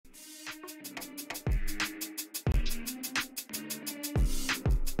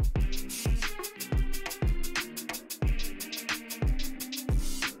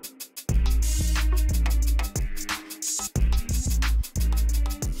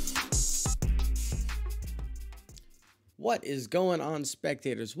What is going on,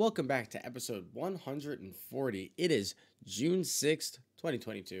 spectators? Welcome back to episode 140. It is June 6th,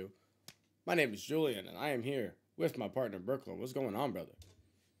 2022. My name is Julian, and I am here with my partner, Brooklyn. What's going on, brother?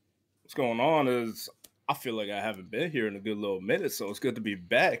 What's going on is I feel like I haven't been here in a good little minute, so it's good to be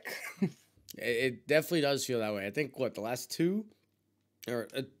back. It definitely does feel that way. I think, the last two? Or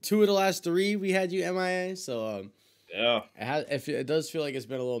two of the last three, we had you MIA, so Yeah. it does feel like it's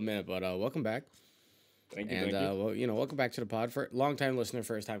been a little minute, but welcome back. Thank you. Well, welcome back to the pod. For long-time listener,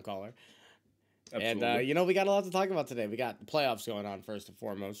 first-time caller. Absolutely. And, we got a lot to talk about today. We got the playoffs going on first and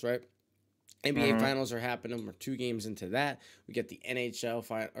foremost, right? NBA finals are happening. We're 2 games into that. We get the NHL,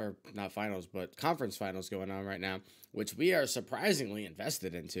 not finals, but conference finals going on right now, which we are surprisingly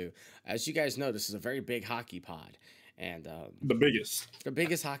invested into. As you guys know, this is a very big hockey pod. And the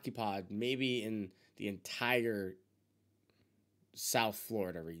biggest hockey pod maybe in the entire South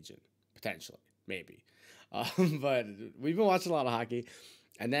Florida region, potentially, maybe. But we've been watching a lot of hockey,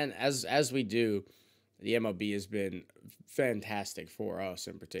 and then as we do, the MLB has been fantastic for us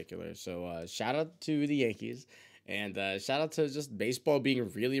in particular. So shout out to the Yankees, and shout out to just baseball being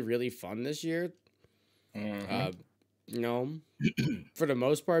really, really fun this year. For the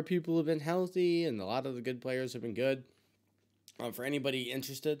most part, people have been healthy, and a lot of the good players have been good. For anybody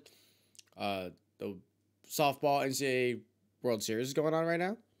interested, the softball NCAA World Series is going on right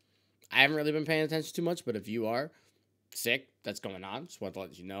now. I haven't really been paying attention too much, but if you are sick, that's going on. Just want to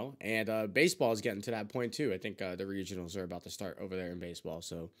let you know. And baseball is getting to that point too. I think the regionals are about to start over there in baseball.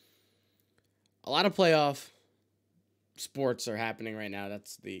 So a lot of playoff sports are happening right now.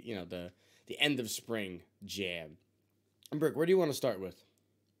 That's the end of spring jam. Brick, where do you want to start with?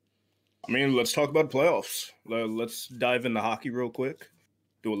 I mean, let's talk about playoffs. Let's dive into hockey real quick.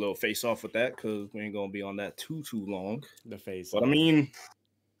 Do a little face-off with that because we ain't going to be on that too long. The face-off. But, I mean,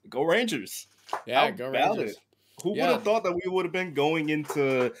 go Rangers. Yeah, go Rangers. Who would have thought that we would have been going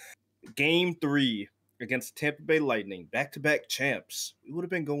into Game 3 against Tampa Bay Lightning, back-to-back champs? We would have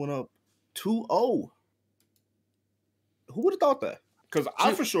been going up 2-0. Who would have thought that? Because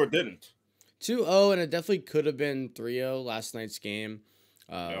I for sure didn't. 2-0, and it definitely could have been 3-0 last night's game.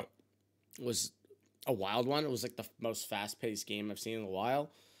 Was a wild one. It was like the most fast-paced game I've seen in a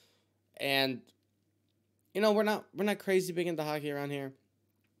while. And, we're not crazy big into hockey around here.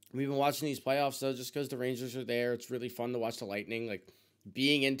 We've been watching these playoffs, though, just because the Rangers are there. It's really fun to watch the Lightning. Like,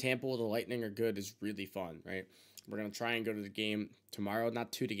 being in Tampa while the Lightning are good is really fun, right? We're going to try and go to the game tomorrow.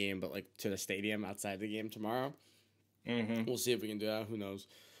 Not to the game, but, to the stadium outside the game tomorrow. We'll see if we can do that. Who knows?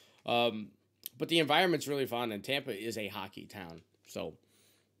 But the environment's really fun, and Tampa is a hockey town. So,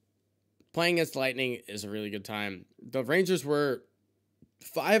 playing against the Lightning is a really good time. The Rangers were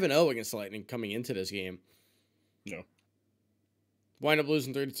 5-0 against the Lightning coming into this game. Yeah. Wind up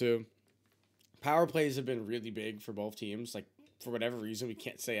losing 3-2. Power plays have been really big for both teams. For whatever reason, we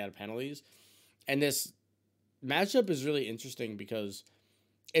can't stay out of penalties. And this matchup is really interesting because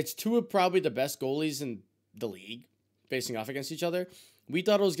it's two of probably the best goalies in the league facing off against each other. We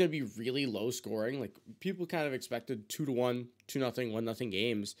thought it was going to be really low scoring. People kind of expected 2-1, 2-0, 1-0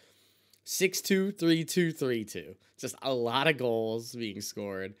 games. 6-2, 3-2, 3-2. Just a lot of goals being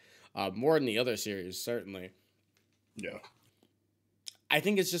scored. More than the other series, certainly. Yeah. I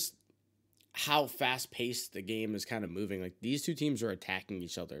think it's just how fast-paced the game is kind of moving. These two teams are attacking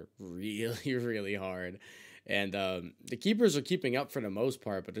each other really, really hard. And the keepers are keeping up for the most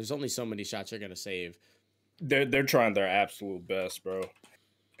part, but there's only so many shots you're going to save. They're trying their absolute best, bro.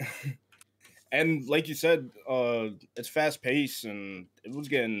 And like you said, it's fast-paced, and it was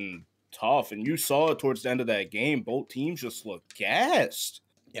getting tough. And you saw it towards the end of that game. Both teams just looked gassed.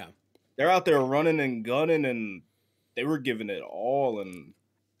 Yeah. They're out there running and gunning, and they were giving it all, and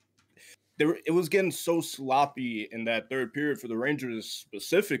it was getting so sloppy in that third period for the Rangers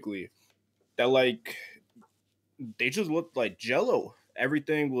specifically that they just looked like jello. They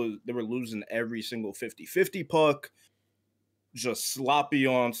were losing every single 50-50 puck, just sloppy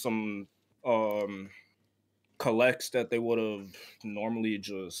on some collects that they would have normally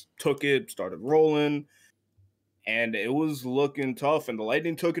just took it, started rolling, and it was looking tough, and the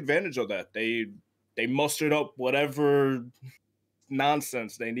Lightning took advantage of that. They mustered up whatever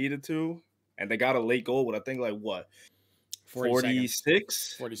nonsense they needed to, and they got a late goal with, I think,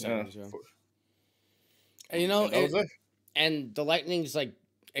 46? 40 seconds, And, and the Lightning's,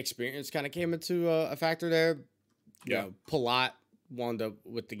 experience kind of came into a factor there. Yeah. Palat wound up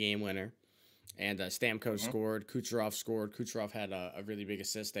with the game winner, and Stamkos scored. Kucherov scored. Kucherov had a really big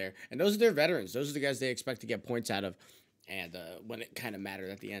assist there. And those are their veterans. Those are the guys they expect to get points out of. And when it kind of mattered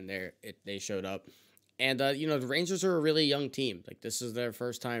at the end there, they showed up. And, the Rangers are a really young team. Like, this is their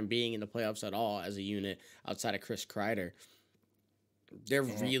first time being in the playoffs at all as a unit outside of Chris Kreider. They're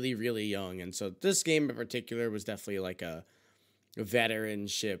really, really young. And so this game in particular was definitely like a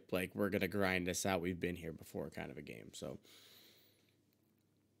veteranship, like, we're going to grind this out. We've been here before kind of a game. So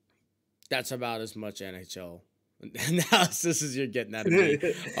that's about as much NHL analysis as you're getting out of me.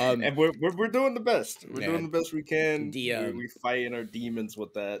 And we're doing the best. We're doing the best we can. We fighting our demons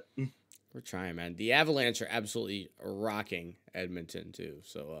with that. We're trying, man. The Avalanche are absolutely rocking Edmonton too.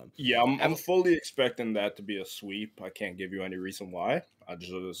 So yeah, I'm fully expecting that to be a sweep. I can't give you any reason why. I've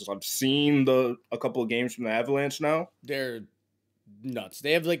seen a couple of games from the Avalanche now. They're nuts.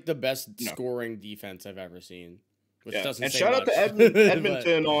 They have like the best scoring defense I've ever seen. Which doesn't and say shout much. out to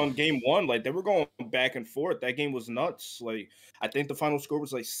Edmonton on game 1. Like, they were going back and forth. That game was nuts. Like, I think the final score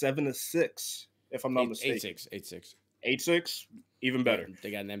was like 7-6, if I'm not mistaken. 8-6. 8-6? Even better. Yeah,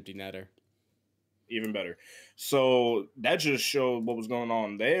 they got an empty netter. Even better. So that just showed what was going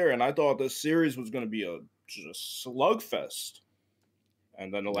on there. And I thought this series was going to be just a slugfest.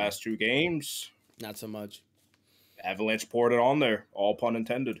 And then the last 2 games, not so much. Avalanche poured it on there, all pun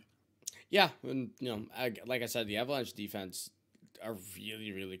intended. Yeah, and like I said, the Avalanche defense are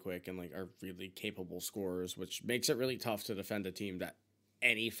really, really quick and like are really capable scorers, which makes it really tough to defend a team that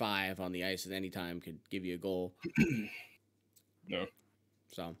any 5 on the ice at any time could give you a goal. No.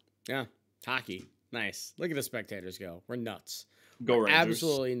 So yeah, hockey, nice. Look at the spectators go. We're nuts. Go Rangers.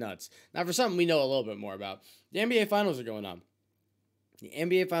 Absolutely nuts. Now for something we know a little bit more about, the NBA Finals are going on. The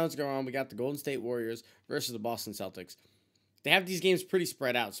NBA Finals are going on. We got the Golden State Warriors versus the Boston Celtics. They have these games pretty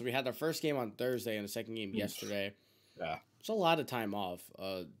spread out. So we had the first game on Thursday and the second game yesterday. Yeah. It's a lot of time off.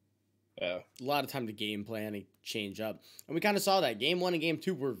 A lot of time to game plan and change up. And we kind of saw that. Game 1 and Game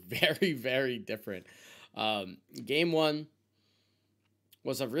 2 were very, very different. Game 1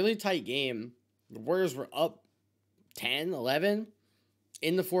 was a really tight game. The Warriors were up 10, 11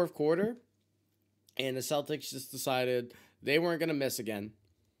 in the fourth quarter. And the Celtics just decided they weren't going to miss again.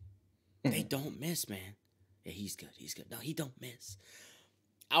 They don't miss, man. Yeah, he's good. He's good. No, he don't miss.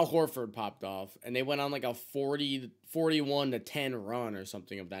 Al Horford popped off, and they went on like a 41-10 run or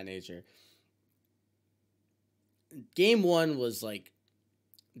something of that nature. Game 1 was like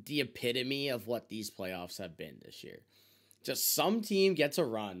the epitome of what these playoffs have been this year. Just some team gets a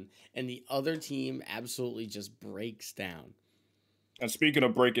run, and the other team absolutely just breaks down. And speaking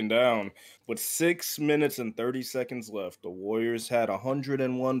of breaking down, with 6 minutes and 30 seconds left, the Warriors had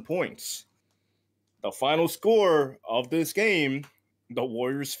 101 points. The final score of this game, the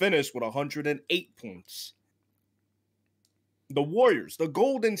Warriors finished with 108 points. The Warriors, the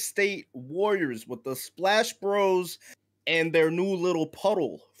Golden State Warriors with the Splash Bros and their new little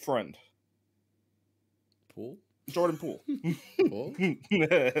puddle friend. Poole? Jordan Poole. Poole?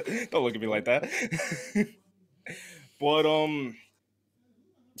 Don't look at me like that. But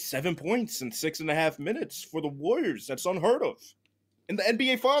 7 points in 6.5 minutes for the Warriors. That's unheard of in the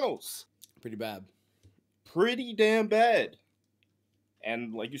NBA Finals. Pretty bad. Pretty damn bad.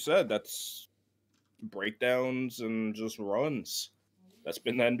 And like you said, that's breakdowns and just runs. That's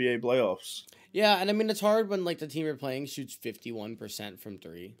been the NBA playoffs. Yeah, and I mean, it's hard when like the team you're playing shoots 51% from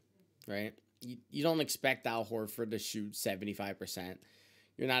 3, right? You don't expect Al Horford to shoot 75%.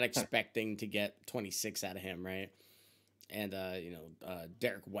 You're not expecting to get 26 out of him, right? And,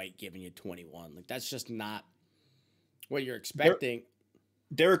 Derek White giving you 21. Like, that's just not what you're expecting.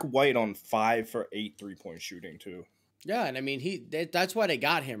 Derek White on 5 for 8 3-point shooting, too. Yeah, and I mean, that's why they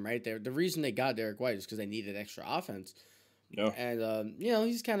got him, right? The reason they got Derek White is because they needed extra offense. Yeah. And,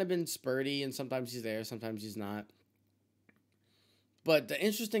 he's kind of been spurty, and sometimes he's there, sometimes he's not. But the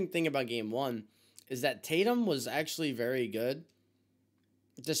interesting thing about Game 1 is that Tatum was actually very good,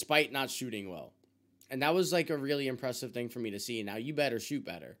 despite not shooting well. And that was like a really impressive thing for me to see. Now, you better shoot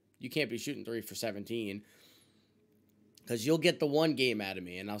better. You can't be shooting 3 for 17 because you'll get the one game out of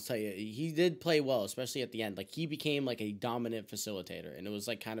me. And I'll tell you, he did play well, especially at the end. Like, he became like a dominant facilitator, and it was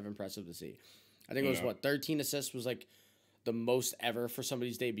like kind of impressive to see. I think it was 13 assists was like the most ever for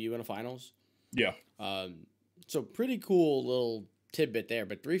somebody's debut in a finals. Yeah. So pretty cool little tidbit there,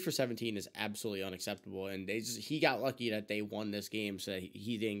 but 3 for 17 is absolutely unacceptable, and he got lucky that they won this game so that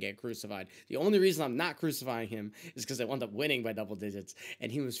he didn't get crucified. The only reason I'm not crucifying him is because they wound up winning by double digits, and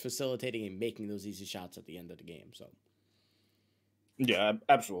he was facilitating and making those easy shots at the end of the game. So yeah,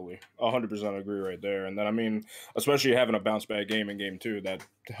 absolutely, 100% agree right there. And then I mean, especially having a bounce back game in Game 2, that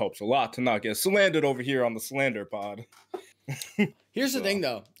helps a lot to not get slandered over here on the slander pod. Here's the thing,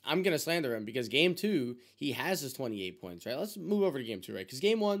 though. I'm going to slander him because Game 2, he has his 28 points, right? Let's move over to Game 2, right? Because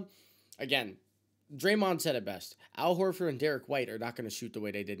Game 1, again, Draymond said it best. Al Horford and Derek White are not going to shoot the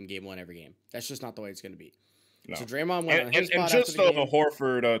way they did in Game 1 every game. That's just not the way it's going to be. No. So Draymond went on his and spot just after the game.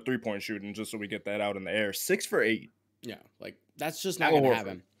 Horford 3-point shooting, just so we get that out in the air, 6 for 8. Yeah, like that's just not going to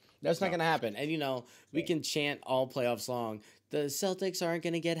happen. That's not going to happen. And we can chant all playoffs long. The Celtics aren't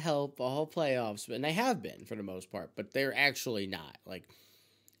going to get help all playoffs, and they have been for the most part, but they're actually not. Like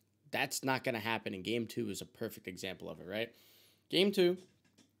that's not going to happen. And Game 2 is a perfect example of it, right? Game 2,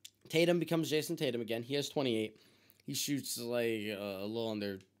 Tatum becomes Jason Tatum again. He has 28. He shoots like a little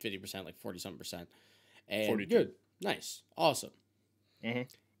under 50%, like 40-something%. And 42. Good. Nice. Awesome. Mm-hmm.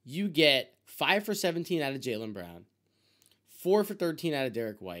 You get 5 for 17 out of Jaylen Brown, 4 for 13 out of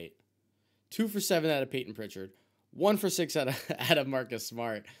Derek White, 2 for 7 out of Peyton Pritchard, 1 for 6 out of Marcus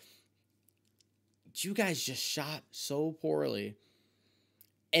Smart. You guys just shot so poorly.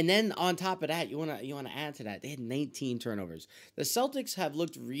 And then on top of that, you wanna add to that, they had 19 turnovers. The Celtics have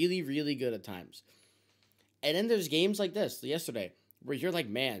looked really, really good at times. And then there's games like this yesterday where you're like,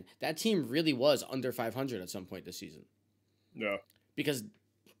 man, that team really was under 500 at some point this season. Yeah. Because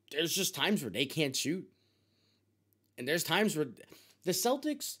there's just times where they can't shoot. And there's times where the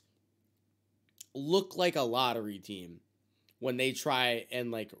Celtics look like a lottery team when they try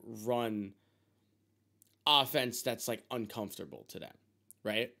and like run offense that's like uncomfortable to them,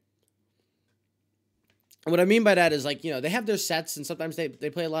 right? And what I mean by that is like, they have their sets and sometimes they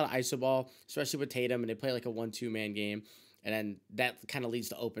play a lot of iso ball, especially with Tatum, and they play like a 1-2 man game. And then that kind of leads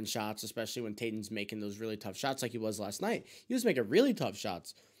to open shots, especially when Tatum's making those really tough shots like he was last night. He was making really tough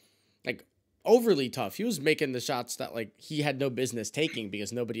shots, like overly tough. He was making the shots that like he had no business taking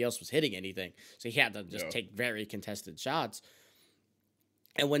because nobody else was hitting anything. So he had to just take very contested shots.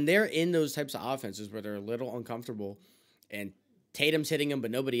 And when they're in those types of offenses where they're a little uncomfortable and Tatum's hitting them but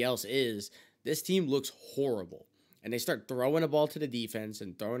nobody else is, this team looks horrible. And they start throwing a ball to the defense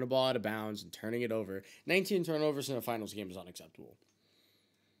and throwing a ball out of bounds and turning it over. 19 turnovers in a finals game is unacceptable.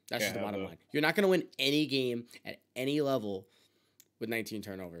 That's just the bottom line. You're not going to win any game at any level with 19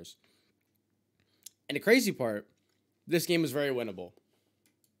 turnovers. And the crazy part, this game was very winnable.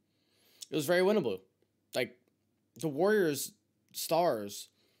 It was very winnable. Like, the Warriors' stars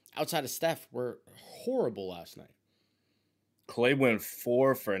outside of Steph were horrible last night. Clay went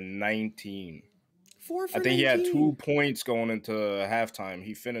 4 for 19. 4 for 19. I think he had 2 points going into halftime.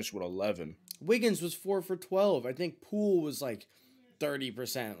 He finished with 11. Wiggins was 4 for 12. I think Poole was like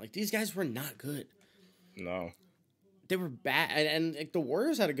 30%. Like, these guys were not good. No. They were bad. And like, the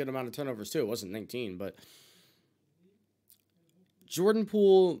Warriors had a good amount of turnovers, too. It wasn't 19, but Jordan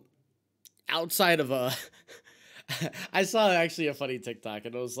Poole, outside of I saw actually a funny TikTok,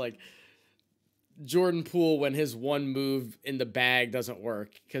 and it was like, Jordan Poole when his one move in the bag doesn't work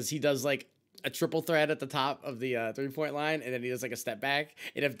because he does like a triple threat at the top of the 3-point line, and then he does like a step back.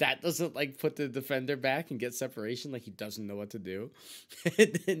 And if that doesn't like put the defender back and get separation, like he doesn't know what to do.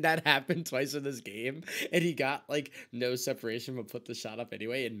 And that happened twice in this game, and he got like no separation but put the shot up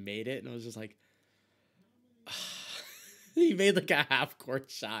anyway and made it. And I was just like, he made like a half court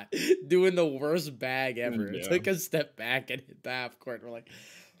shot, doing the worst bag ever. Yeah. Took a step back and hit the half court. We're like,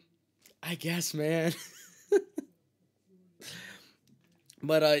 I guess, man.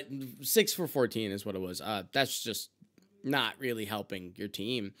 But 6 for 14 is what it was. That's just not really helping your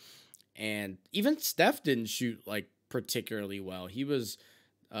team. And even Steph didn't shoot like particularly well. He was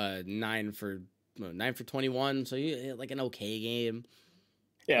 9 for 21, so he had like an okay game.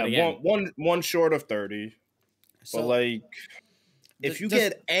 Yeah, again, one short of 30. So, but like, if you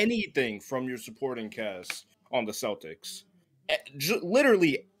get anything from your supporting cast on the Celtics,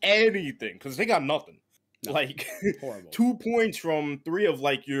 literally anything, because they got nothing. No, like horrible. 2 points from 3 of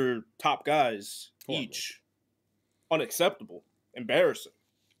like your top guys each. Unacceptable. Embarrassing.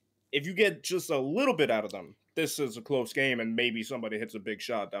 If you get just a little bit out of them, this is a close game and maybe somebody hits a big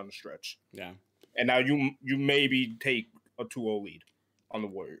shot down the stretch. Yeah. And now you maybe take a 2-0 lead on the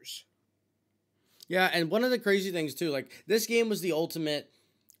Warriors. Yeah, and one of the crazy things too, like this game was the ultimate,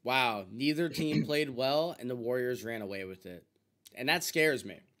 wow, neither team played well and the Warriors ran away with it. And that scares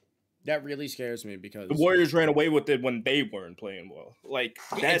me. That really scares me because the Warriors ran away with it when they weren't playing well. Like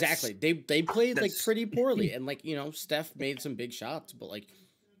exactly, they played like pretty poorly, and like Steph made some big shots, but like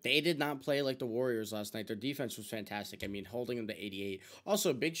they did not play like the Warriors last night. Their defense was fantastic. I mean, holding them to 88.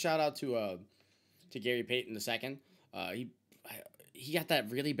 Also, big shout out to Gary Payton II. He got that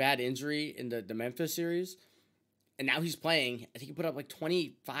really bad injury in the Memphis series, and now he's playing. I think he put up like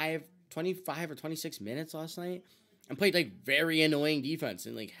 25 or 26 minutes last night. And played like very annoying defense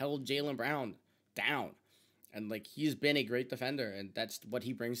and like held Jaylen Brown down. And like he's been a great defender, and that's what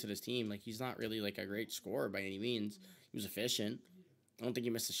he brings to this team. Like he's not really like a great scorer by any means. He was efficient. I don't think he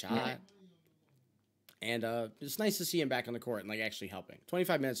missed a shot. And it's nice to see him back on the court and like actually helping.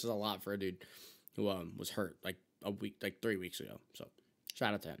 25 minutes is a lot for a dude who was hurt like 3 weeks ago. So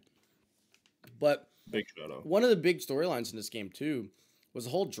shout out to him. But big shout out. One of the big storylines in this game too was the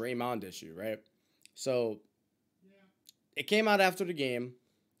whole Draymond issue, right? So it came out after the game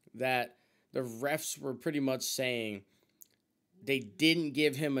that the refs were pretty much saying they didn't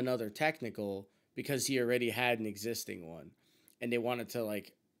give him another technical because he already had an existing one. And they wanted to,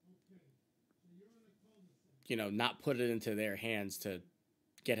 like, you know, not put it into their hands to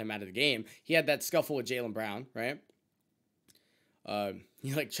get him out of the game. He had that scuffle with Jaylen Brown, right?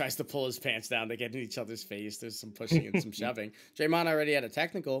 He, like, tries to pull his pants down. They get in each other's face. There's some pushing and some shoving. Draymond already had a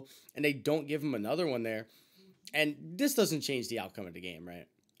technical, and they don't give him another one there. And this doesn't change the outcome of the game, right?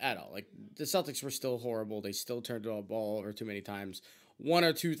 At all. Like, the Celtics were still horrible. They still turned the ball over too many times. One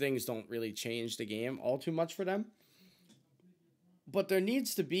or two things don't really change the game all too much for them. But there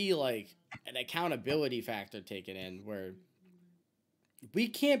needs to be, like, an accountability factor taken in where we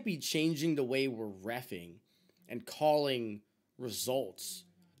can't be changing the way we're reffing and calling results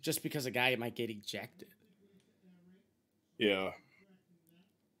just because a guy might get ejected. Yeah.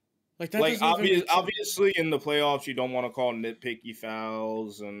 Like, that like obviously in the playoffs you don't want to call nitpicky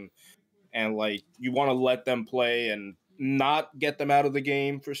fouls and like you want to let them play and not get them out of the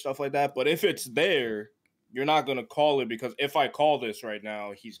game for stuff like that. But if it's there, you're not going to call it because if I call this right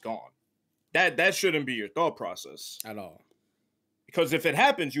now, he's gone. That shouldn't be your thought process at all. Because if it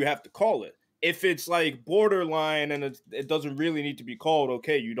happens, you have to call it. If it's like borderline and it doesn't really need to be called,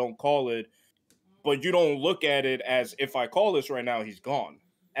 okay, you don't call it, but you don't look at it as if I call this right now, he's gone.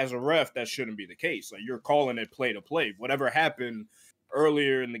 As a ref, that shouldn't be the case. Like, you're calling it play to play. Whatever happened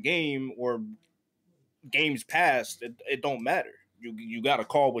earlier in the game or games past, it don't matter. You got to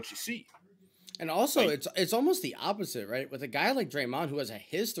call what you see. And also, like, it's almost the opposite, right? With a guy like Draymond who has a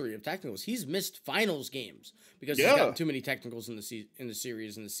history of technicals, he's missed finals games because he's gotten too many technicals in the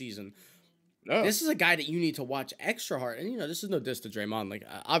series in the season. No. This is a guy that you need to watch extra hard. And, you know, this is no diss to Draymond. Like,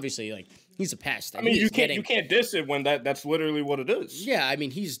 obviously, like, he's a pest. I mean, you can't diss it when that's literally what it is. Yeah, I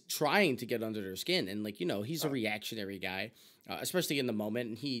mean, he's trying to get under their skin. And, like, you know, he's a reactionary guy, especially in the moment.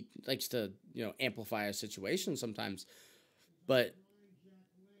 And he likes to, you know, amplify a situation sometimes. But,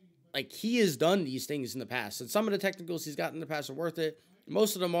 like, he has done these things in the past. And some of the technicals he's gotten in the past are worth it.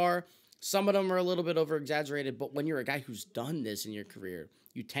 Most of them are. Some of them are a little bit over-exaggerated. But when you're a guy who's done this in your career,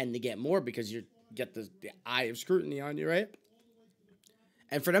 you tend to get more because you get the eye of scrutiny on you, right?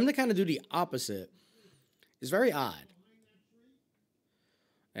 And for them to kind of do the opposite is very odd.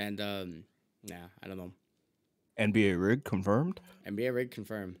 And, I don't know. NBA rig confirmed? NBA rig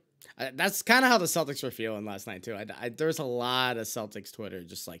confirmed. That's kind of how the Celtics were feeling last night, too. There's a lot of Celtics Twitter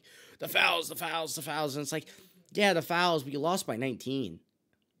just like, the fouls. And it's like, yeah, the fouls, but you lost by 19.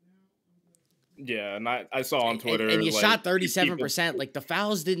 Yeah, and I saw on Twitter. And you shot 37%. Like, the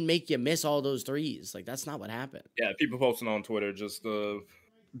fouls didn't make you miss all those threes. Like, that's not what happened. Yeah, people posting on Twitter just the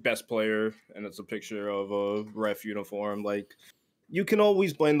best player, and it's a picture of a ref uniform. Like, you can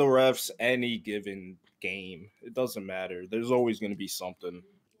always blame the refs any given game. It doesn't matter. There's always going to be something.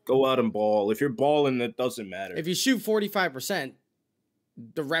 Go out and ball. If you're balling, it doesn't matter. If you shoot 45%,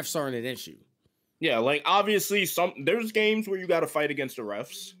 the refs aren't an issue. Yeah, like, obviously, there's games where you got to fight against the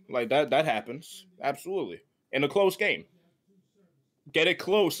refs. Like, that happens. Absolutely. In a close game. Get it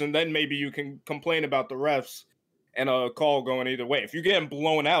close, and then maybe you can complain about the refs and a call going either way. If you're getting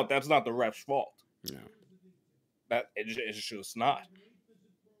blown out, that's not the ref's fault. No. It's just not.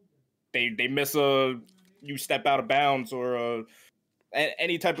 They miss you step out of bounds or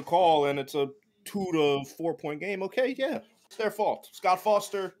any type of call, and it's a 2 to 4 point game. Okay, yeah, it's their fault. Scott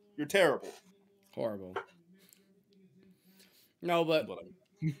Foster, you're terrible. Horrible. No, but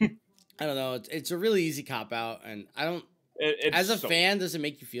I don't know. It's a really easy cop out, and I don't. As a fan, does it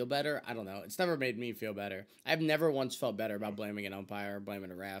make you feel better? I don't know. It's never made me feel better. I've never once felt better about blaming an umpire,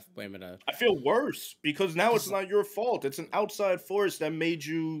 blaming a ref, blaming a. I feel worse because now it's not your fault. It's an outside force that made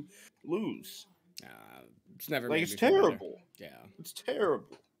you lose. It's never like made it's me feel terrible. Better. Yeah, it's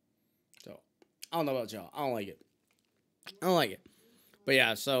terrible. So I don't know about y'all. I don't like it. But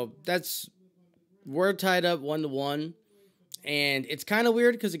yeah, so we're tied up 1-1. And it's kind of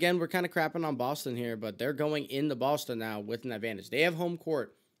weird because, again, we're kind of crapping on Boston here, but they're going into Boston now with an advantage. They have home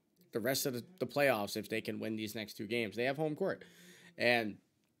court the rest of the playoffs if they can win these next 2 games. They have home court. And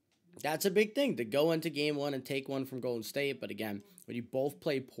that's a big thing, to go into game 1 and take one from Golden State. But, again, when you both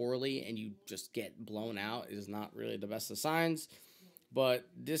play poorly and you just get blown out is not really the best of signs. But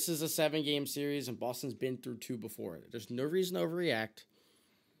this is a 7-game series, and Boston's been through 2 before. There's no reason to overreact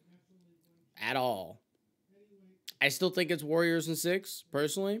at all. I still think it's Warriors in 6,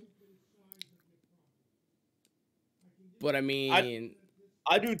 personally. But I mean,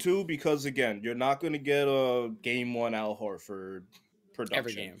 I do too, because again, you're not going to get a game one Al Horford every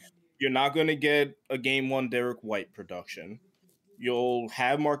production. game. You're not going to get a game one Derek White production. You'll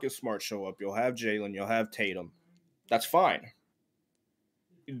have Marcus Smart show up. You'll have Jalen. You'll have Tatum. That's fine.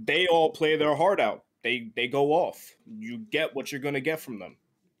 They all play their heart out. They go off. You get what you're going to get from them.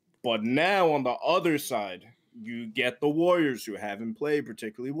 But now on the other side, you get the Warriors, who haven't played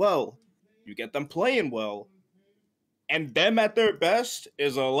particularly well. You get them playing well. And them at their best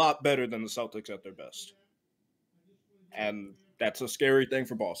is a lot better than the Celtics at their best. And that's a scary thing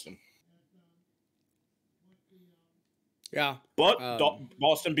for Boston. Yeah. But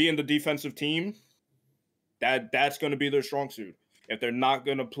Boston being the defensive team, that's going to be their strong suit. If they're not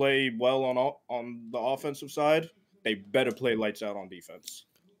going to play well on the offensive side, they better play lights out on defense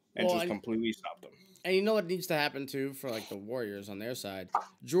and just completely stop them. And you know what needs to happen too for like the Warriors on their side?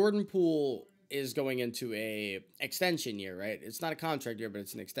 Jordan Poole is going into a extension year, right? It's not a contract year, but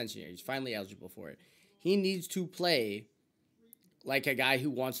it's an extension year. He's finally eligible for it. He needs to play like a guy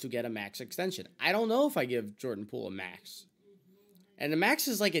who wants to get a max extension. I don't know if I give Jordan Poole a max. And the max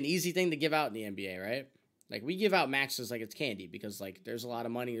is like an easy thing to give out in the NBA, right? Like we give out maxes like it's candy because like there's a lot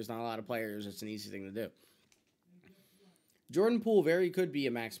of money, there's not a lot of players, it's an easy thing to do. Jordan Poole very could be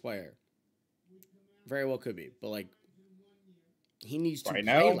a max player. Very well could be, but like he needs to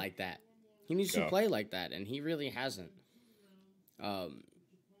play like that. He needs to play like that, and he really hasn't.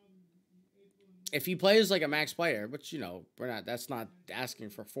 If he plays like a max player, which that's not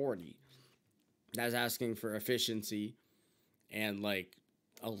asking for 40. That's asking for efficiency and like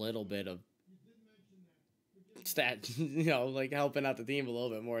a little bit of stat, like helping out the team a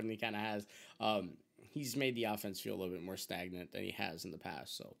little bit more than he kind of has. He's made the offense feel a little bit more stagnant than he has in the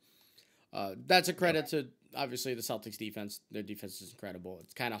past. So that's a credit to obviously the Celtics defense. Their defense is incredible.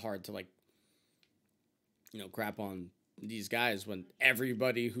 It's kind of hard to crap on these guys when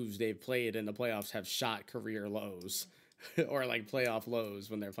everybody they've played in the playoffs have shot career lows or like playoff lows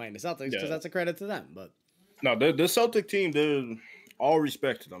when they're playing the Celtics, because that's a credit to them. But no, the Celtic team, they're all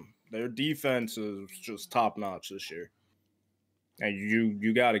respect to them. Their defense is just top notch this year, and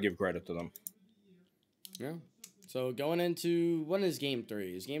you got to give credit to them. Yeah. So going into, when is Game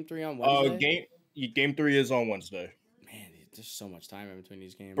 3? Is Game 3 on Wednesday? Game 3 is on Wednesday. Man, there's so much time in between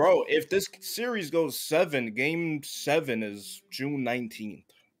these games. Bro, if this series goes 7, Game 7 is June 19th.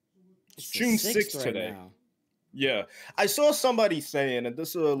 It's June 6th today. Now. Yeah. I saw somebody saying, and this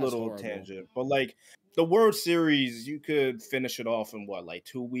is a little tangent, but like the World Series, you could finish it off in what, like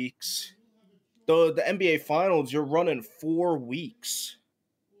 2 weeks? The NBA Finals, you're running 4 weeks.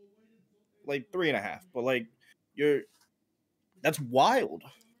 Like 3.5. But like that's wild.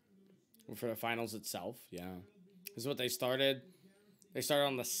 Well, for the finals itself, yeah. This is what they started. They started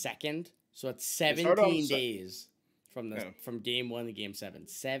on the 2nd, so it's 17 days from Game 1 to Game 7.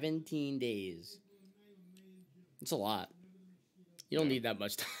 17 days. It's a lot. You don't need that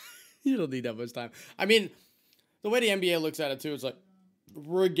much time. You don't need that much time. I mean, the way the NBA looks at it too, it's like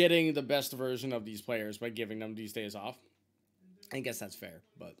we're getting the best version of these players by giving them these days off. I guess that's fair,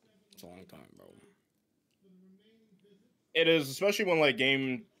 but it's a long time, bro. It is, especially when like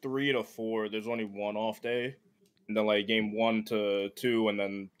Game 3 to 4, there's only one off day, and then like Game 1 to 2, and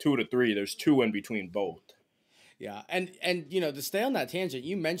then 2 to 3, there's 2 in between both. Yeah, and to stay on that tangent,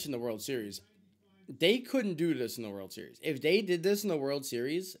 you mentioned the World Series. They couldn't do this in the World Series. If they did this in the World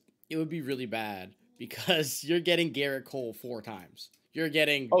Series, it would be really bad because you're getting Garrett Cole 4 times. You're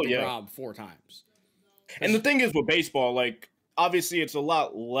getting DeGrom 4 times. And the thing is with baseball, like obviously it's a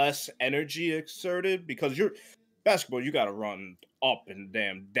lot less energy exerted because basketball, you got to run up and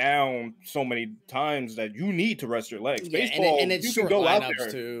down so many times that you need to rest your legs. Yeah, baseball, and it's you can go out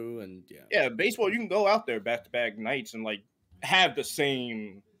there too, and baseball, you can go out there back-to-back nights and like have the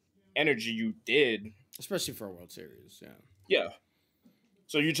same energy you did, especially for a World Series. Yeah.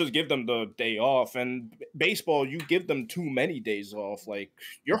 So you just give them the day off, and baseball, you give them too many days off, like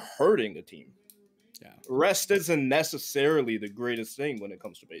you're hurting the team. Yeah. Rest isn't necessarily the greatest thing when it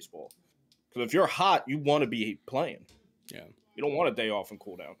comes to baseball. Because if you're hot, you want to be playing. Yeah. You don't want a day off and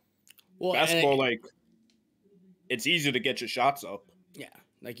cool down. Well, basketball, like, it's easy to get your shots up. Yeah.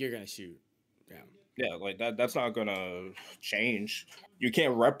 Like, you're going to shoot. Yeah. Yeah, like, that's not going to change. You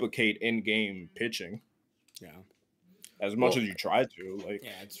can't replicate in-game pitching. Yeah. As much as you try to. Like.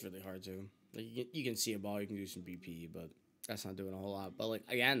 Yeah, it's really hard to. Like, you can see a ball, you can do some BP, but that's not doing a whole lot. But, like,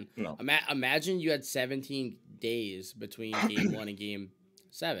 again, imagine you had 17 days between Game 1 and Game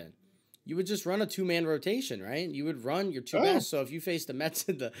 7. You would just run a 2-man rotation, right? You would run your 2 best. So if you face the Mets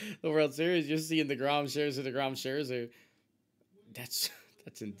in the World Series, you're seeing DeGrom, Scherzer. That's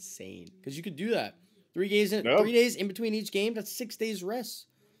insane. Because you could do that. 3 days in, Yeah. 3 days in between each game. That's 6 days rest.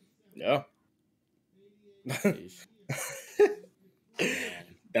 Yeah. Sheesh.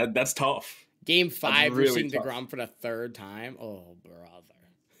 Man. That's tough. Game That's 5, you're really seeing tough. DeGrom for the 3rd time. Oh, brother.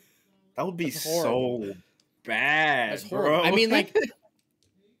 That would be That's horrible. so bad, That's horrible. bro. I mean, like, that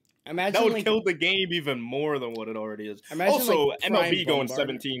imagine would like kill the game even more than what it already is. imagine, Also, like, prime MLB going Bumgarner.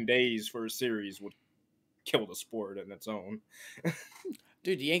 17 days for a series would kill the sport in its own.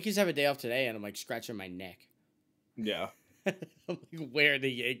 Dude, the Yankees have a day off today, and I'm like scratching my neck. Yeah, I'm like, where are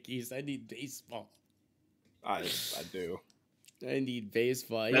the Yankees? I need baseball. I do. I need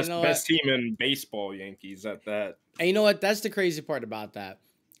baseball. That's you know the best what? team in baseball, Yankees, at that. And you know what? That's the crazy part about that.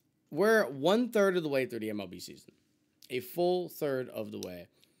 We're 1/3 of the way through the MLB season, a full third of the way,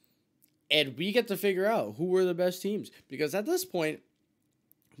 and we get to figure out who were the best teams, because at this point,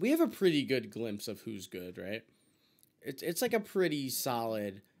 we have a pretty good glimpse of who's good, right? It's like a pretty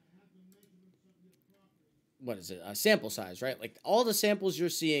solid, what is it, a sample size, right? Like, all the samples you're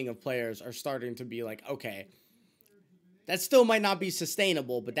seeing of players are starting to be like, okay, that still might not be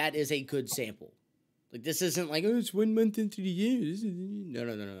sustainable, but that is a good sample. Like, this isn't like, oh, it's 1 month into the year.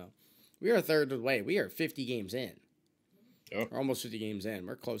 No. We are a third of the way. We are 50 games in. Yeah. We're almost 50 games in.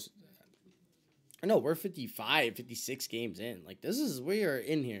 We're close. No, we're 55, 56 games in. Like, we are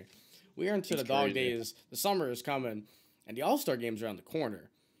in here. We are into the dog days. The summer is coming, and the All-Star game's around the corner.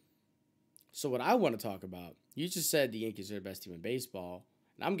 So what I want to talk about, you just said the Yankees are the best team in baseball,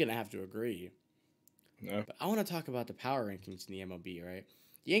 and I'm going to have to agree. Yeah. But I want to talk about the power rankings in the MLB, right?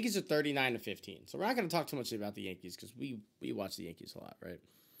 The Yankees are 39-15. So we're not going to talk too much about the Yankees because we watch the Yankees a lot, right?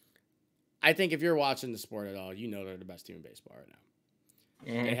 I think if you're watching the sport at all, you know they're the best team in baseball right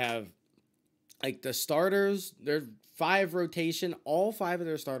now. Mm-hmm. They have, like, the starters, they're 5 rotation. All 5 of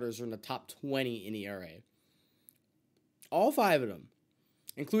their starters are in the top 20 in ERA. All 5 of them,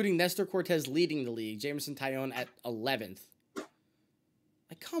 including Nestor Cortez leading the league, Jameson Taillon at 11th.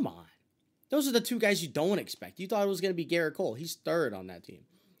 Like, come on. Those are the 2 guys you don't expect. You thought it was going to be Garrett Cole. He's 3rd on that team.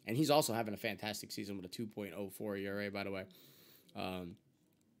 And he's also having a fantastic season with a 2.04 ERA, by the way.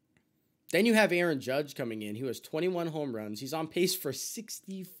 Then you have Aaron Judge coming in. He has 21 home runs. He's on pace for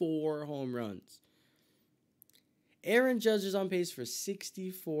 64 home runs. Aaron Judge is on pace for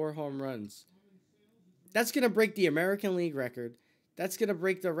 64 home runs. That's going to break the American League record. That's going to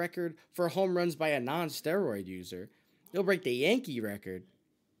break the record for home runs by a non-steroid user. It'll break the Yankee record.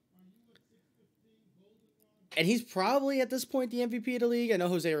 And he's probably, at this point, the MVP of the league. I know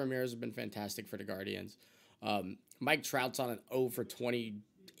Jose Ramirez has been fantastic for the Guardians. Mike Trout's on an 0 for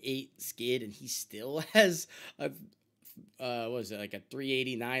 28 skid, and he still has a, like a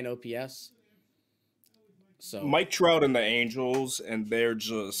 389 OPS. So Mike Trout and the Angels and their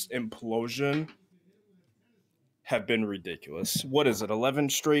just implosion have been ridiculous. What is it, 11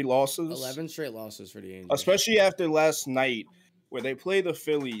 straight losses? 11 straight losses for the Angels. Especially after last night where they play the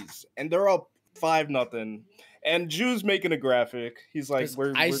Phillies and they're up 5-0. And Drew's making a graphic. He's like,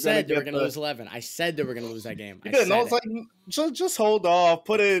 I said they were going to lose 11. I said they were going to lose that game. I was like, just hold off.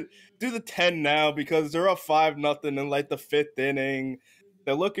 Do the 10 now because they're up 5-0 in like the 5th inning.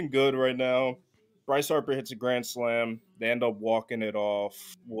 They're looking good right now. Bryce Harper hits a grand slam. They end up walking it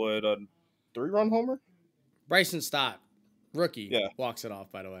off with a 3-run homer. Bryson Stott, rookie, walks it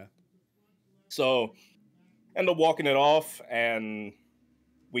off, by the way. So, end up walking it off, and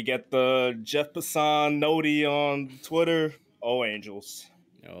we get the Jeff Passan Noti on Twitter. Oh, Angels.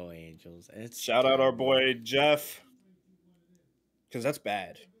 Oh, Angels. Shout out our boy Jeff. Because that's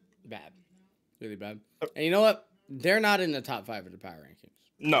bad. Bad. Really bad. And you know what? They're not in the top 5 of the power rankings.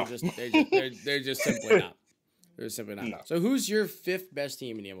 No. They're just simply not. They're simply not. No. So who's your 5th best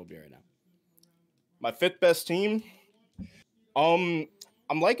team in the MLB right now? My 5th best team? I'm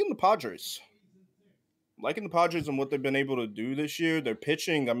liking the Padres. Liking the Padres and what they've been able to do this year. Their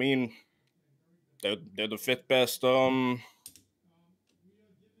pitching, I mean, they're the 5th best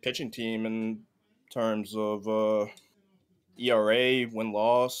pitching team in terms of ERA,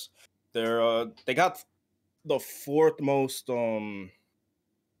 win-loss. They got the 4th most the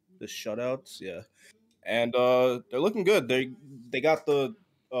shutouts, yeah. And they're looking good. They got the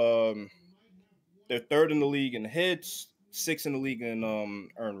they're 3rd in the league in hits, 6th in the league in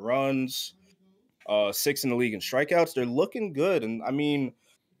earned runs. 6th in the league in strikeouts. They're looking good, and I mean,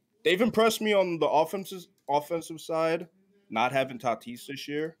 they've impressed me on the offensive side. Not having Tatis this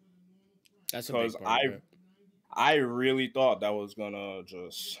year, that's a big part of it. I really thought that was gonna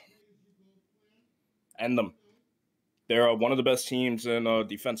just end them. They're one of the best teams in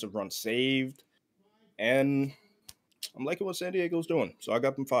defensive runs saved, and I'm liking what San Diego's doing. So I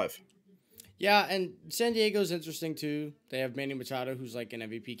got them 5. Yeah, and San Diego's interesting too. They have Manny Machado, who's like an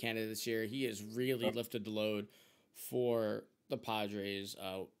MVP candidate this year. He has really lifted the load for the Padres,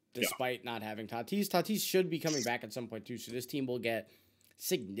 Yeah. despite not having Tatis. Tatis should be coming back at some point too, so this team will get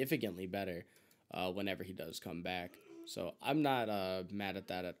significantly better whenever he does come back. So I'm not mad at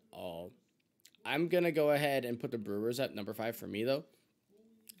that at all. I'm going to go ahead and put the Brewers at number 5 for me, though.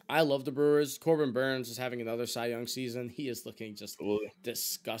 I love the Brewers. Corbin Burns is having another Cy Young season. He is looking just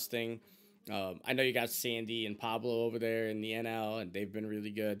disgusting. I know you got Sandy and Pablo over there in the NL, and they've been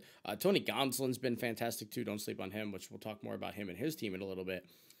really good. Tony Gonsolin's been fantastic, too. Don't sleep on him, which we'll talk more about him and his team in a little bit.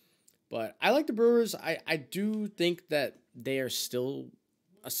 But I like the Brewers. I do think that they are still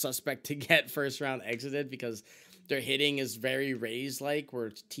a suspect to get first-round exited because their hitting is very Rays-like, where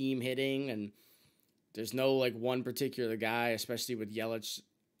it's team hitting, and there's no, like, one particular guy, especially with Yelich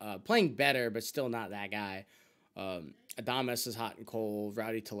playing better, but still not that guy. Adames is hot and cold.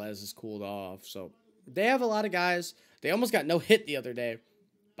 Rowdy Tellez is cooled off. So they have a lot of guys. They almost got no hit the other day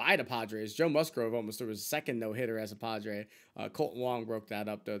by the Padres. Joe Musgrove almost threw his second no hitter as a Padre. Colton Wong broke that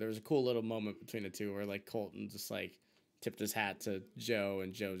up, though. There was a cool little moment between the two where like Colton just like tipped his hat to Joe,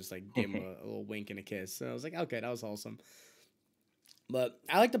 and Joe just like gave him a little wink and a kiss. So I was like, okay, that was awesome. But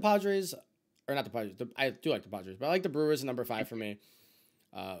I like the Padres, or not the Padres. I do like the Padres, but I like the Brewers at number 5 for me.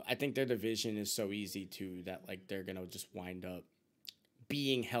 I think their division is so easy too that like they're gonna just wind up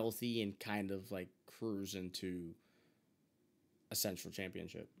being healthy and kind of like cruise into a Central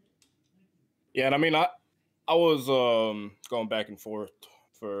Championship. Yeah, and I mean, I was going back and forth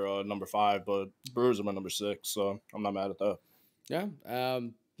for number 5, but Brewers are my number 6, so I'm not mad at that. Yeah.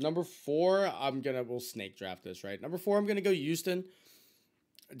 Number 4, we'll snake draft this, right? Number 4, I'm gonna go Houston.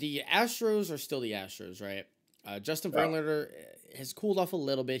 The Astros are still the Astros, right? Justin Verlander has cooled off a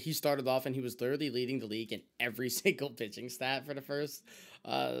little bit. He started off and he was literally leading the league in every single pitching stat for the first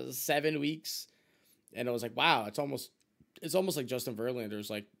 7 weeks, and it was like, wow, it's almost like Justin Verlander is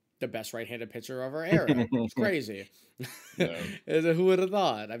like the best right-handed pitcher of our era. It's crazy. Yeah. Who would have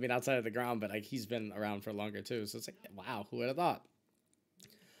thought? I mean, outside of the ground, but like he's been around for longer too. So it's like, wow, who would have thought?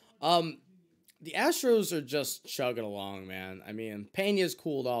 The Astros are just chugging along, man. I mean, Pena's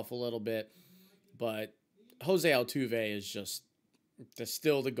cooled off a little bit, but Jose Altuve is just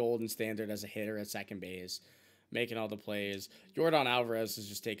still the golden standard as a hitter at second base, making all the plays. Yordan Alvarez has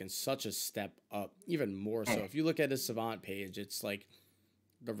just taken such a step up, even more so. If you look at his Savant page, it's like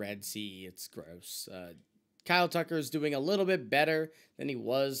the Red Sea. It's gross. Kyle Tucker is doing a little bit better than he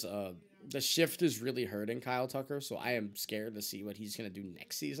was. The shift is really hurting Kyle Tucker, so I am scared to see what he's going to do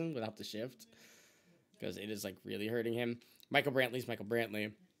next season without the shift, because it is like really hurting him. Michael Brantley's Michael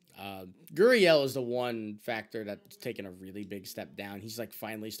Brantley. Gurriel is the one factor that's taken a really big step down. He's like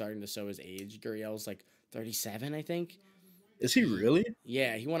finally starting to show his age. Gurriel's like 37, I think. Is he really?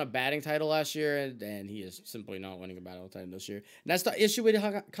 Yeah, he won a batting title last year, and he is simply not winning a batting title this year. And that's the issue with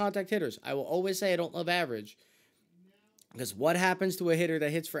contact hitters. I will always say I don't love average, because what happens to a hitter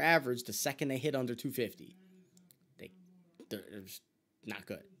that hits for average the second they hit under 250? They're just not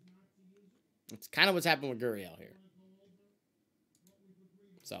good. It's kind of what's happened with Gurriel here.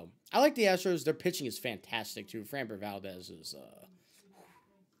 So, I like the Astros. Their pitching is fantastic, too. Framber Valdez is...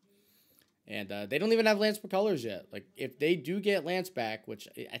 And they don't even have Lance McCullers yet. Like, if they do get Lance back, which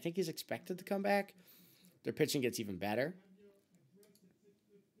I think he's expected to come back, their pitching gets even better.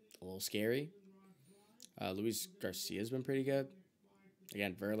 A little scary. Luis Garcia's been pretty good.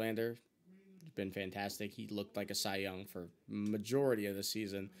 Again, Verlander has been fantastic. He looked like a Cy Young for majority of the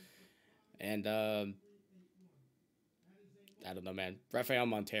season. And... I don't know, man. Rafael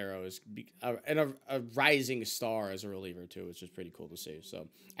Montero is a rising star as a reliever, too, which is pretty cool to see. So,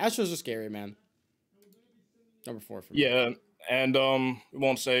 Astros are scary, man. Number 4 for me. Yeah, and we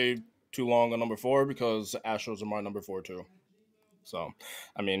won't say too long on number 4 because Astros are my number 4, too. So,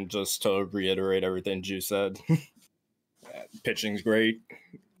 I mean, just to reiterate everything you said, pitching's great.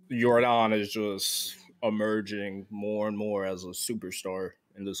 Yordan is just emerging more and more as a superstar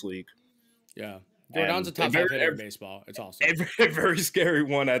in this league. Yeah. Jordan's a top 5 hitter in baseball. It's awesome. A very scary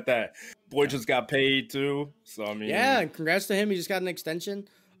one at that. Boy just got paid too. So I mean, yeah, and congrats to him. He just got an extension.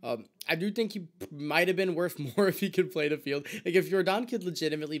 I do think he might have been worth more if he could play the field. Like if Jordan could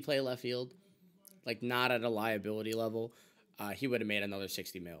legitimately play left field, like not at a liability level, he would have made another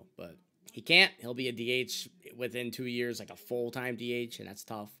 $60 million. But he can't. He'll be a DH within 2 years, like a full-time DH, and that's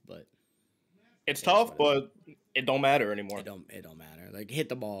tough. But it's tough, but it don't matter anymore. It don't matter. Like hit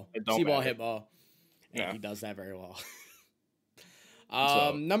the ball, see ball, hit ball. And he does that very well.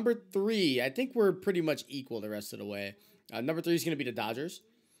 Number 3, I think we're pretty much equal the rest of the way. Number 3 is going to be the Dodgers.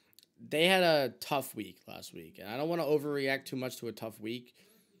 They had a tough week last week, and I don't want to overreact too much to a tough week,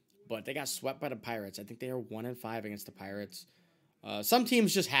 but they got swept by the Pirates. I think they are 1-5 against the Pirates. Some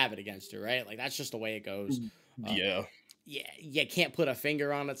teams just have it against you, right? Like that's just the way it goes. Yeah. Yeah, you can't put a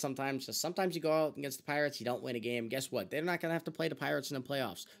finger on it sometimes. Just sometimes you go out against the Pirates, you don't win a game. Guess what? They're not gonna have to play the Pirates in the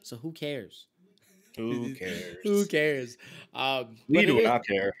playoffs. So who cares? Who cares? Who cares? We do not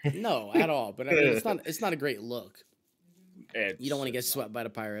care. No, at all. But I mean, it's not a great look. You don't want to get It's swept by the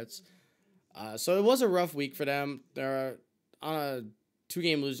Pirates. So it was a rough week for them. They're on a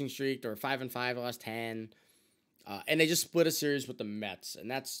 2-game losing streak. They're 5-5, lost 10. And they just split a series with the Mets.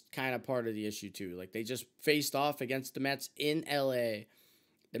 And that's kind of part of the issue, too. Like, they just faced off against the Mets in L.A.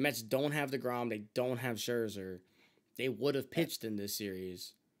 The Mets don't have DeGrom. They don't have Scherzer. They would have pitched in this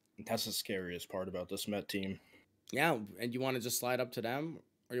series. That's the scariest part about this Met team. Yeah, and you want to just slide up to them?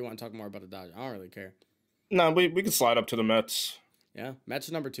 Or you want to talk more about the Dodgers? I don't really care. No, we can slide up to the Mets. Yeah, Mets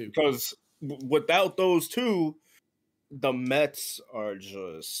are number 2. Because without those two, the Mets are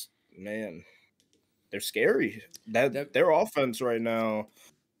just, man, they're scary. Their offense right now,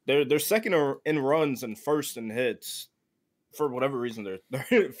 they're second in runs and first in hits. For whatever reason,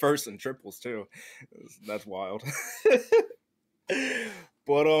 they're first in triples too. That's wild.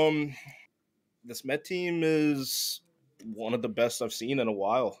 But this Met team is one of the best I've seen in a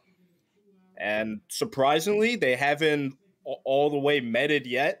while. And surprisingly, they haven't all the way met it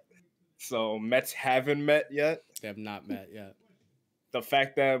yet. So Mets haven't met yet. They have not met yet. The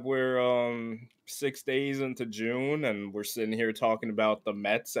fact that we're 6 days into June and we're sitting here talking about the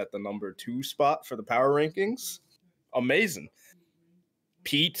Mets at the number 2 spot for the power rankings, amazing.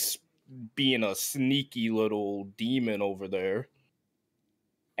 Pete's being a sneaky little demon over there.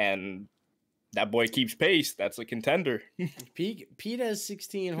 And that boy keeps pace. That's a contender. Pete has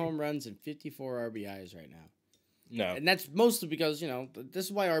 16 home runs and 54 RBIs right now. No. And that's mostly because, this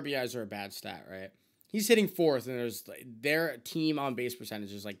is why RBIs are a bad stat, right? He's hitting 4th, and their team on base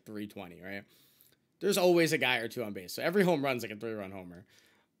percentage is like 320, right? There's always a guy or two on base. So every home run's like a 3-run homer.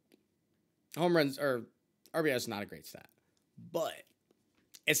 Home runs, or RBIs is not a great stat. But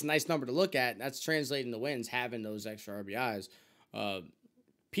it's a nice number to look at, and that's translating to wins, having those extra RBIs.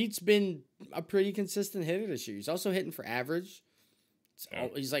 Pete's been a pretty consistent hitter this year. He's also hitting for average.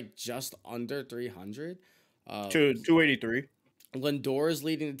 He's like just under 300. 283. Lindor is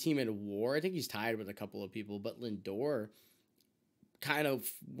leading the team in WAR. I think he's tied with a couple of people, but Lindor kind of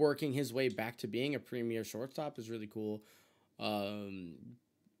working his way back to being a premier shortstop is really cool.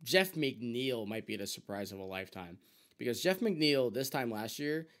 Jeff McNeil might be the surprise of a lifetime because Jeff McNeil this time last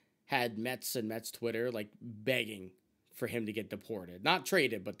year had Mets and Mets Twitter like begging for him to get deported. Not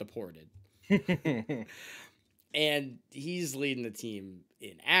traded, but deported. And he's leading the team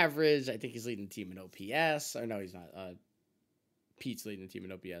in average. I think he's leading the team in OPS. Or no, he's not. Pete's leading the team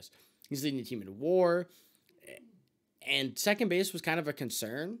in OPS. He's leading the team in WAR. And second base was kind of a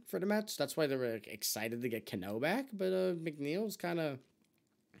concern for the Mets. That's why they were excited to get Cano back. But McNeil's kind of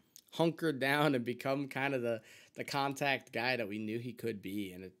hunkered down and become kind of the contact guy that we knew he could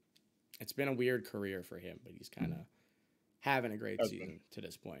be. And it's been a weird career for him, but he's kind of having a great season to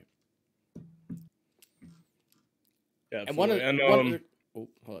this point. Yeah, and hold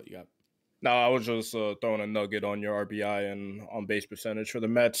on, you got. No, I was just throwing a nugget on your RBI and on base percentage for the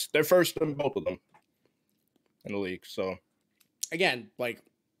Mets. They're first in both of them in the league. So again, like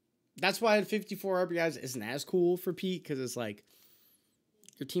that's why 54 RBIs isn't as cool for Pete because it's like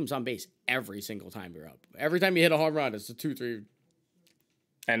your team's on base every single time you're up. Every time you hit a home run, it's a 2-3.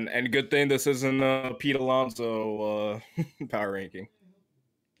 And good thing this isn't Pete Alonso power ranking.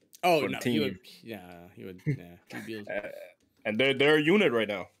 Oh no, he would. He'd be... And they're a unit right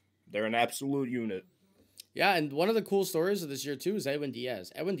now. They're an absolute unit. Yeah, and one of the cool stories of this year too is Edwin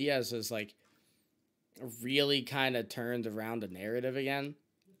Diaz. Edwin Diaz has like really kind of turned around the narrative again.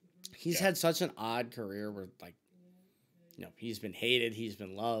 He's had such an odd career where like, he's been hated, he's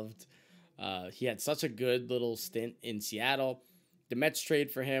been loved. He had such a good little stint in Seattle. The Mets trade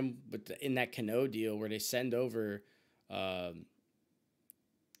for him in that Cano deal where they send over,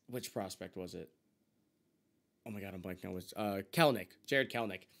 which prospect was it? Oh my God, I'm blanking on which. Kelnick, Jared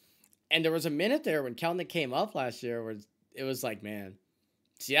Kelnick. And there was a minute there when Kelnick came up last year where it was like, man,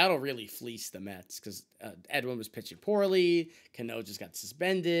 Seattle really fleeced the Mets because Edwin was pitching poorly, Cano just got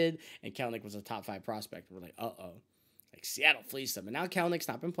suspended, and Kelnick was a top 5 prospect. We're like, like Seattle fleeced them. And now Kelnick's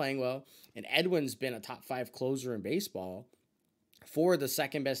not been playing well, and Edwin's been a top 5 closer in baseball for the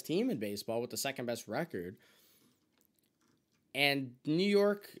second best team in baseball with the second best record. And New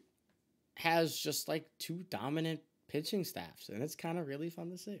York has just like 2 dominant pitching staffs, and it's kind of really fun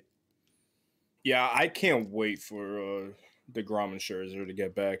to see. Yeah, I can't wait for DeGrom and Scherzer to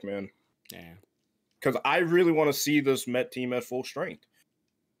get back, man. Yeah. Because I really want to see this Met team at full strength.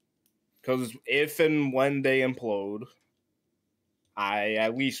 Because if and when they implode, I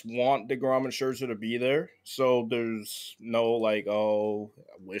at least want DeGrom and Scherzer to be there. So there's no like, oh,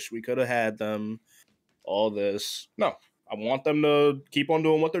 I wish we could have had them. All this. No, I want them to keep on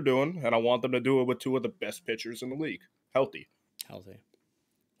doing what they're doing, and I want them to do it with two of the best pitchers in the league, healthy.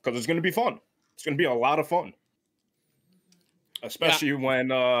 Because it's going to be fun. It's going to be a lot of fun. Especially when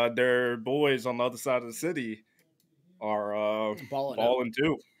their boys on the other side of the city are balling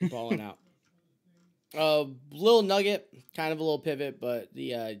too. Balling out. Little nugget, kind of a little pivot, but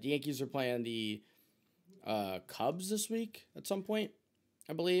the Yankees are playing the Cubs this week at some point,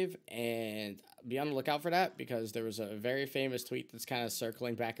 I believe, and be on the lookout for that because there was a very famous tweet that's kind of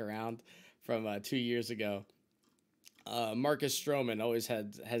circling back around from 2 years ago. Marcus Stroman always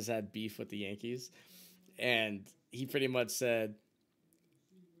has had beef with the Yankees, and he pretty much said,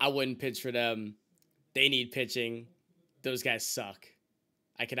 "I wouldn't pitch for them. They need pitching. Those guys suck.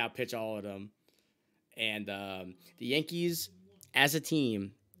 I can outpitch all of them." And the Yankees, as a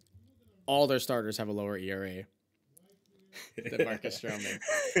team, all their starters have a lower ERA than Marcus Stroman.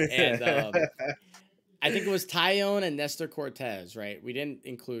 And I think it was Tyone and Nestor Cortez, right? We didn't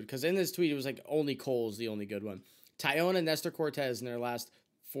include, because in this tweet, it was like only Cole's the only good one. Tyone and Nestor Cortez in their last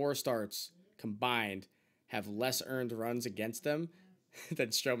 4 starts combined have less earned runs against them than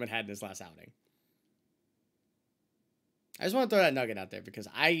Stroman had in his last outing. I just want to throw that nugget out there because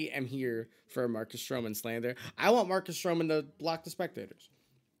I am here for Marcus Stroman slander. I want Marcus Stroman to block the spectators.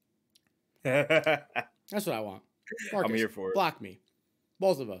 That's what I want. Marcus, I'm here for it. Block me.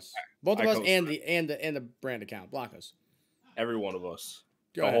 Both of us. Both of us and the brand account. Block us. Every one of us.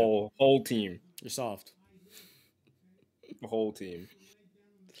 Go the ahead. whole team. You're soft. The whole team.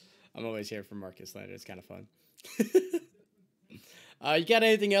 I'm always here for Marcus slander. It's kind of fun. You got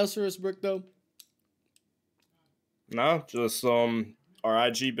anything else for us, Brooke, though? No, just our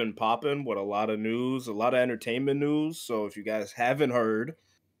IG been popping with a lot of news, a lot of entertainment news. So if you guys haven't heard,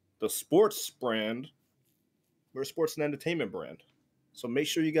 the sports brand, we're a sports and entertainment brand. So make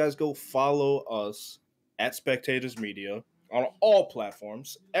sure you guys go follow us at Spectators Media on all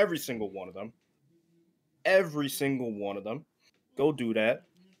platforms, every single one of them. Every single one of them. Go do that.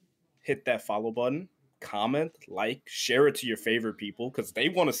 Hit that follow button, comment, like, share it to your favorite people because they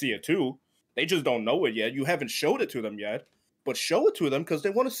want to see it too. They just don't know it yet. You haven't showed it to them yet, but show it to them because they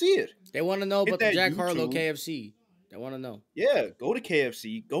want to see it. They want to know about the Jack Harlow KFC. They want to know. Yeah, go to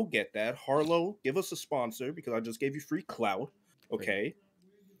KFC. Go get that. Harlow, give us a sponsor because I just gave you free clout. Okay.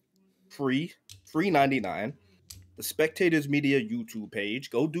 Free 99. The Spectators Media YouTube page.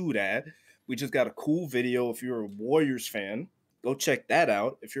 Go do that. We just got a cool video. If you're a Warriors fan, go check that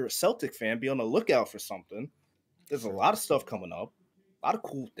out. If you're a Celtic fan, be on the lookout for something. There's a lot of stuff coming up. A lot of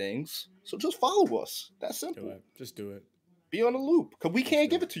cool things. So just follow us. That's simple. Just do it. Be on the loop. Because we can't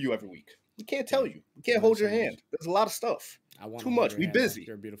give it to you every week. We can't tell you. We can't hold your hand. There's a lot of stuff. Too much. We busy.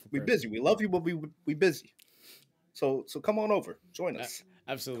 You're a beautiful person. We busy. We love you, but we busy. So come on over. Join us.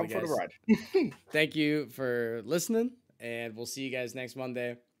 Absolutely, come guys. for the ride. Thank you for listening, and we'll see you guys next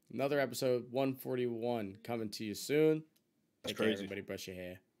Monday. Another episode 141 coming to you soon. That's Take care, crazy. everybody. Brush your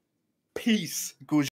hair. Peace. Good.